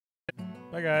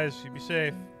Bye, guys. You be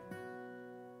safe.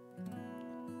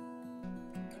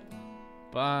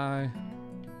 Bye.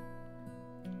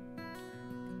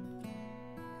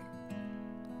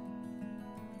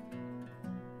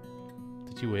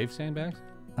 Did you wave, Sandbags?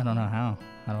 I don't know how.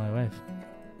 How do I wave?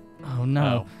 Oh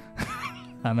no.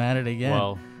 I'm at it again.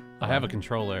 Well, I have a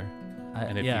controller.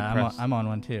 And if you press I'm on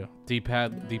one too.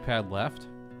 D-pad left,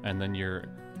 and then your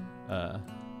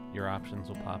options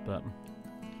will pop up.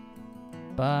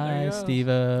 Bye,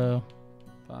 Stevo.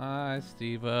 Bye,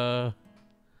 Stevo.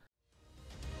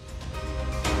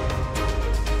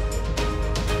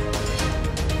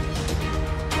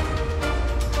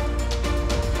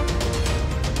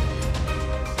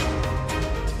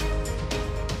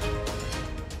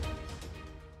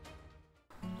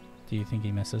 Do you think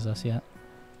he misses us yet?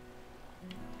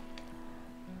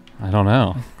 I don't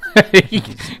know.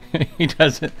 he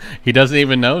doesn't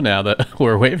even know now that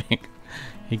we're waving.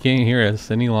 He can't hear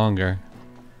us any longer.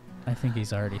 I think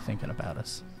he's already thinking about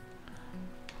us.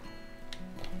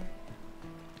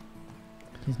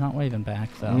 He's not waving back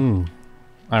though.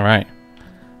 All right.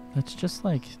 It's just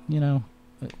like,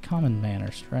 common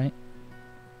manners, right?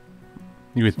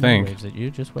 You would Somebody think. waves at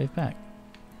you, just wave back.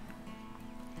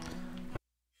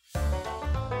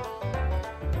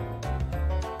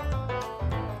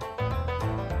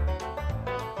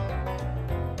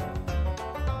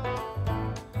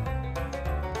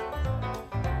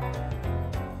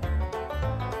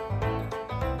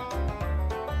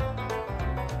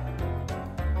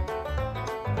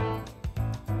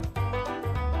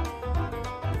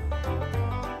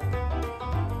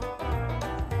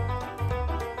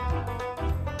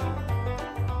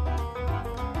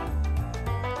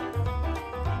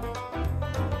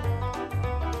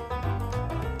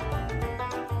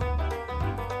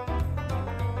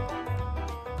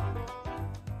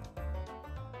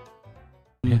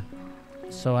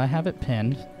 So I have it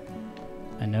pinned.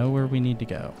 I know where we need to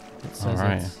go. It says All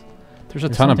right. it's, There's a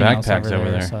ton of backpacks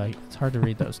over there. So it's hard to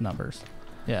read those numbers.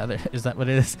 Yeah, is that what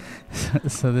it is?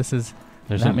 So this is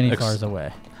There's that many cars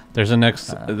away. There's an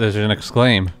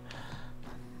exclaim.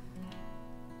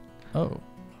 Oh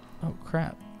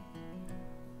crap.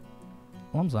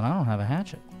 Lumslin, I don't have a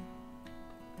hatchet.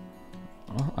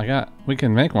 Well, we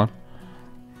can make one.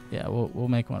 Yeah, we'll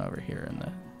make one over here in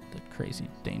the crazy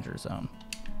danger zone.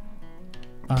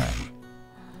 All right.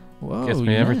 Whoa, Gets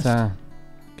me every time.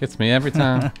 Gets me every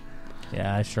time.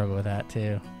 Yeah, I struggle with that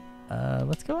too.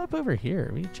 Let's go up over here.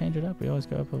 We change it up. We always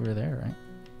go up over there, right?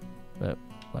 But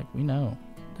we know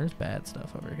there's bad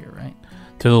stuff over here, right?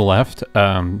 To the left,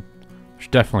 there's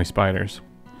definitely spiders.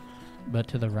 But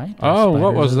to the right. Oh,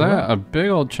 what was that? Well. A big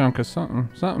old chunk of something.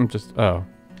 Something just. Oh,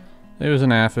 it was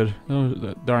an aphid.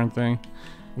 That darn thing.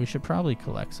 We should probably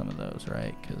collect some of those,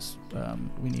 right? Because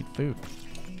we need food.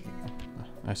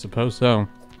 I suppose so.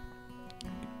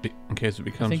 In case it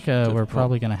becomes. I think we're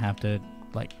probably gonna have to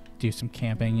do some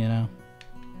camping.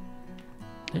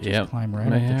 They just climb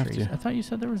right up the trees. I thought you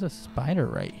said there was a spider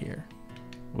right here.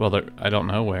 Well, I don't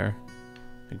know where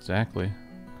exactly.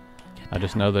 I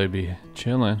just know they'd be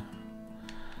chilling.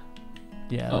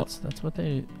 Yeah, that's what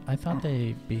they. I thought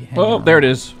they'd be. Oh, there it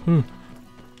is.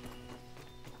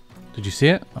 Did you see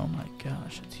it? Oh my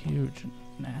gosh, it's huge and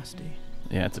nasty.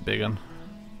 Yeah, it's a big one.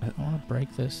 I want to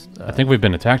break this. I think we've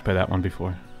been attacked by that one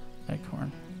before.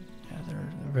 Acorn. Yeah, they're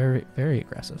very, very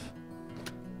aggressive.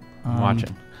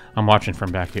 I'm watching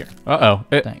from back here.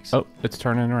 Thanks. Oh, it's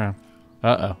turning around.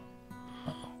 Uh-oh.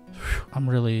 I'm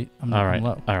All right.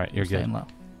 low. All right, you're good. Staying low.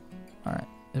 All right,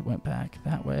 it went back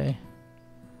that way.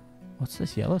 What's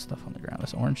this yellow stuff on the ground?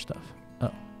 This orange stuff.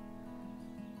 Oh.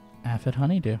 Aphid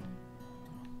honeydew.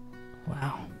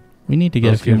 Wow. We need to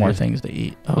get a few more things to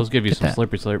eat. Those give you some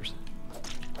slurpy slurps.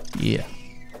 Yeah.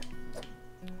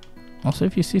 Also,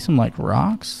 if you see some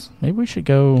rocks, maybe we should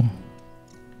go.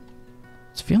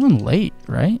 It's feeling late,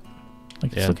 right?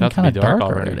 It's looking kind of dark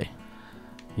already.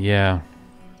 Yeah.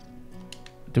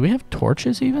 Do we have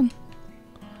torches even?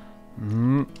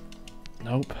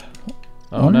 Nope.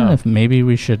 I'm wondering if maybe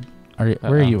we should. Where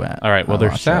are you at? All right. Well,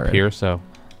 there's sap here, so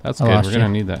that's good. We're gonna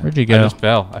need that. Where'd you go? I just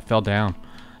fell. I fell down.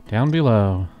 Down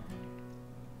below.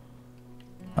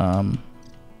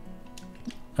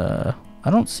 I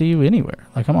don't see you anywhere.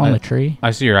 I'm on the tree. I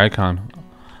see your icon.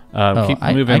 Keep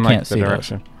moving I can't the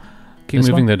direction. Those.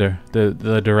 Keep moving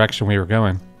the direction we were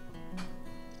going.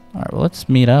 All right. Well, let's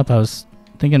meet up. I was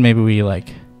thinking maybe we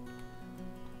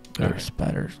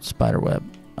spider web.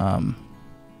 Oh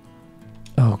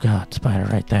God, spider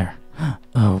right there.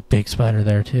 Oh, big spider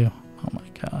there too. Oh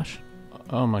my gosh.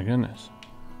 Oh my goodness.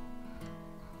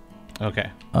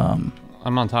 Okay. I'm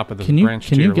on top of this branch.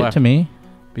 Can you get to me?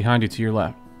 Behind you to your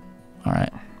left. All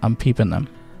right. I'm peeping them.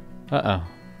 Uh-oh.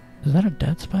 Is that a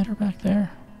dead spider back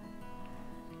there?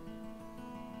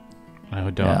 I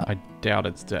don't. Yeah. I doubt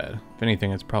it's dead. If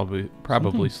anything, it's probably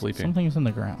sleeping. Something's in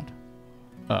the ground.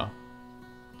 Oh.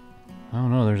 I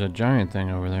don't know. There's a giant thing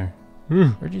over there.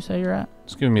 Where'd you say you're at?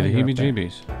 It's giving me the you're up there.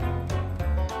 heebie-jeebies.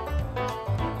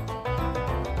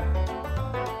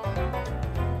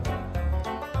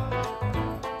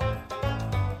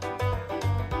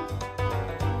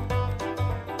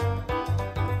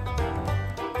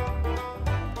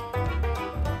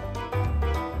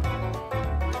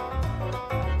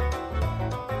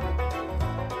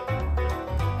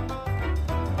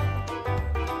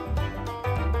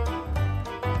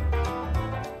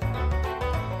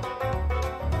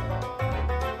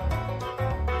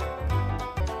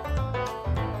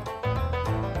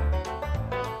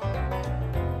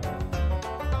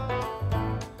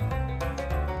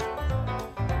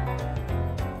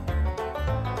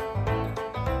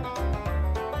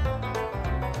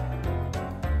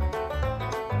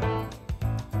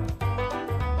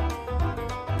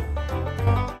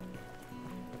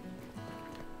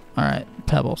 Alright,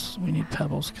 pebbles. We need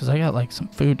pebbles because I got like some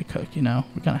food to cook, you know.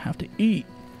 We're gonna have to eat.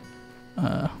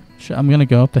 I'm gonna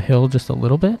go up the hill just a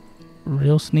little bit.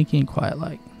 Real sneaky and quiet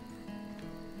like.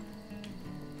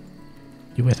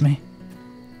 You with me?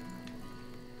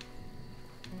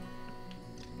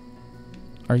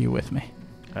 Are you with me?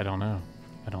 I don't know.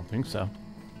 I don't think so.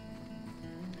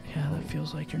 Yeah, that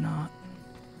feels like you're not.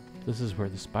 This is where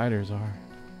the spiders are.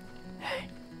 Hey.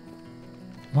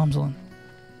 Lumslin.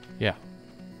 Yeah.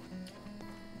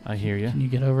 I hear you. Can you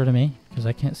get over to me? Because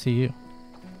I can't see you.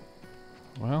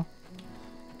 Well,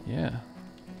 yeah.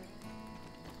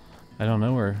 I don't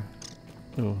know where...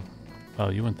 Ooh. Oh,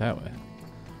 you went that way.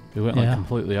 We went like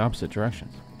completely opposite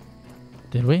directions.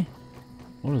 Did we?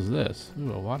 What is this?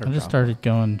 Ooh, a water I just drop. started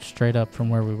going straight up from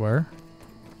where we were.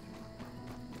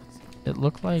 It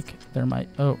looked like there might...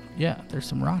 Oh, yeah, there's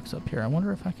some rocks up here. I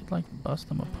wonder if I could, like, bust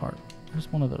them apart.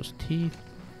 There's one of those teeth.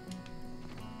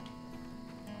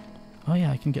 Oh,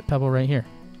 yeah, I can get pebble right here.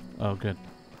 Oh, good.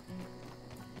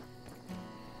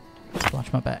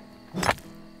 Watch my back.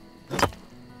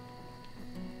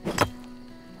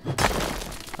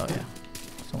 Oh, yeah.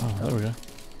 Oh, there we go.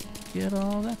 Get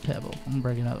all that pebble. I'm gonna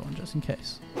break another one just in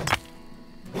case.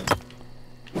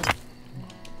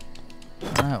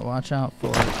 Alright, watch out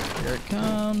for it. Here it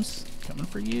comes. Coming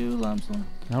for you, Lumslin.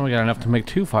 Now we got enough to make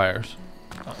 2 fires.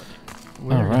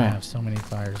 We're gonna have so many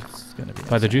fires. It's gonna be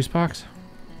by the juice box?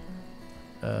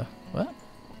 What?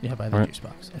 Yeah, by the juice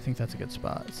box. I think that's a good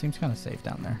spot. It seems kind of safe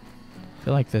down there. I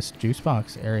feel like this juice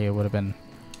box area would have been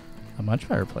a much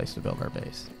better place to build our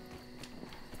base.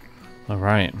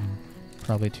 Alright.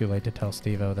 Probably too late to tell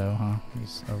Stevo though, huh?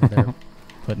 He's over there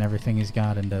putting everything he's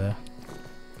got into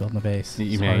building the base.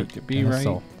 You may be right.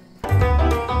 Soul.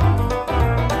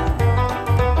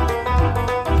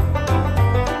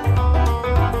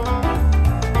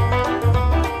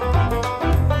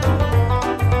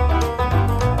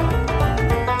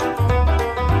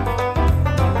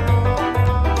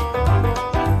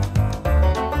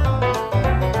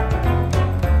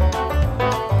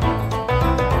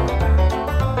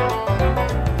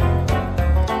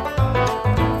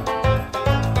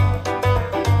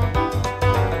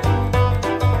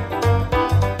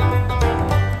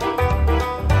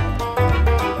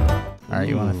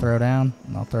 Throw down,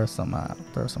 and I'll throw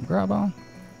some grub on.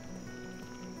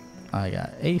 I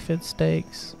got aphid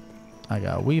steaks. I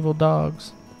got weevil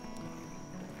dogs.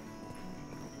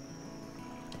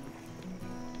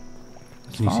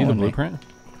 Can you see the blueprint?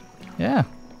 Yeah.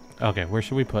 Okay, where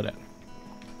should we put it?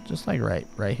 Just like right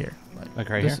here. Like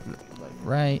right here? Like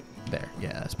right there.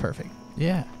 Yeah, that's perfect.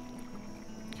 Yeah.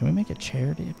 Can we make a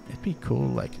chair? It'd be cool,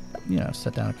 like, you know,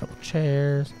 set down a couple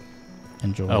chairs.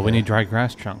 Enjoy. Oh, we need dry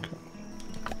grass chunk.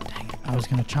 Dang it. I was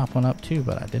going to chop one up too,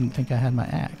 but I didn't think I had my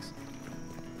axe.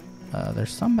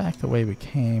 There's some back the way we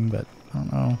came, but I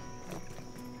don't know.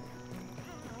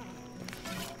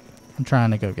 I'm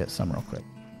trying to go get some real quick.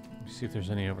 Let me see if there's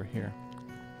any over here.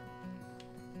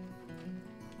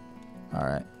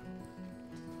 Alright.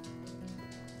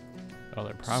 Oh,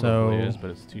 there probably is, but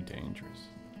it's too dangerous.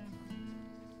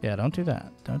 Yeah, don't do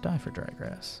that. Don't die for dry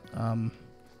grass. I'm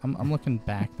looking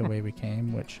back the way we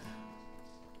came, which,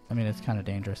 I mean, it's kind of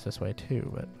dangerous this way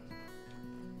too, but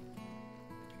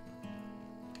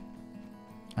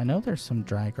I know there's some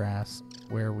dry grass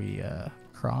where we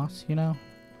cross, you know?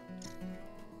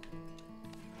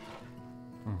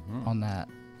 Mm-hmm. On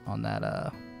that,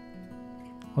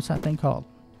 what's that thing called?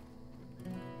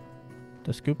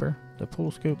 The scooper? The pool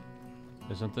scoop?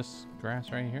 Isn't this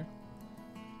grass right here?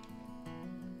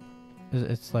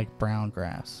 It's like brown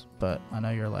grass, but I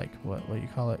know you're like, what do you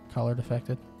call it? Color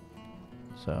affected?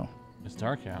 So It's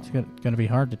dark out. it's gonna be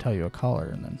hard to tell you a color,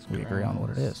 and then we agree on what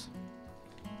it is.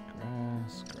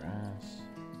 Grass, grass,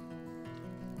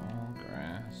 all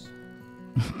grass.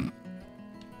 I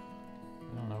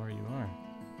don't know where you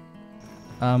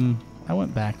are. I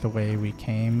went back the way we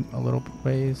came a little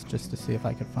ways just to see if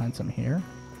I could find some here.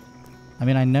 I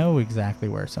mean, I know exactly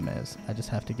where some is. I just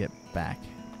have to get back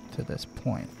to this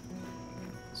point.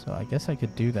 So I guess I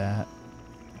could do that.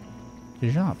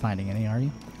 Because you're not finding any, are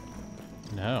you?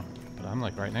 No, but I'm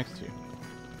like right next to you.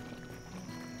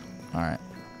 Alright.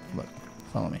 Look.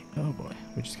 Follow me. Oh boy.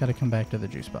 We just gotta come back to the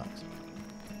juice box.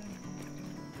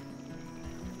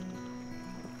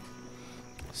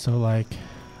 So like,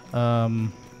 oh boy,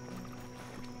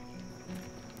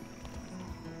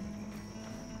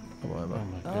 Oh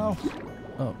my oh. goodness.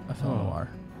 Oh, I fell in the Oh. water.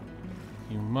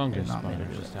 Humongous Did not mean to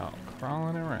spider do just that. out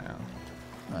crawling around.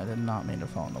 I did not mean to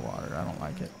fall in the water. I don't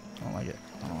like it. I don't like it.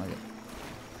 I don't like it.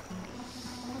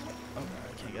 Oh,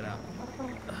 I can't get out.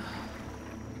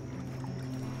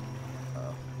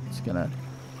 Oh, it's gonna...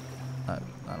 I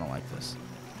don't like this.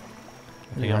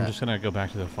 I think I'm just gonna go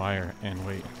back to the fire and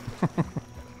wait.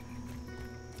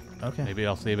 Okay. Maybe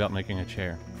I'll see about making a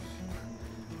chair.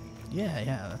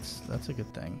 Yeah, that's a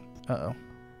good thing. Uh-oh.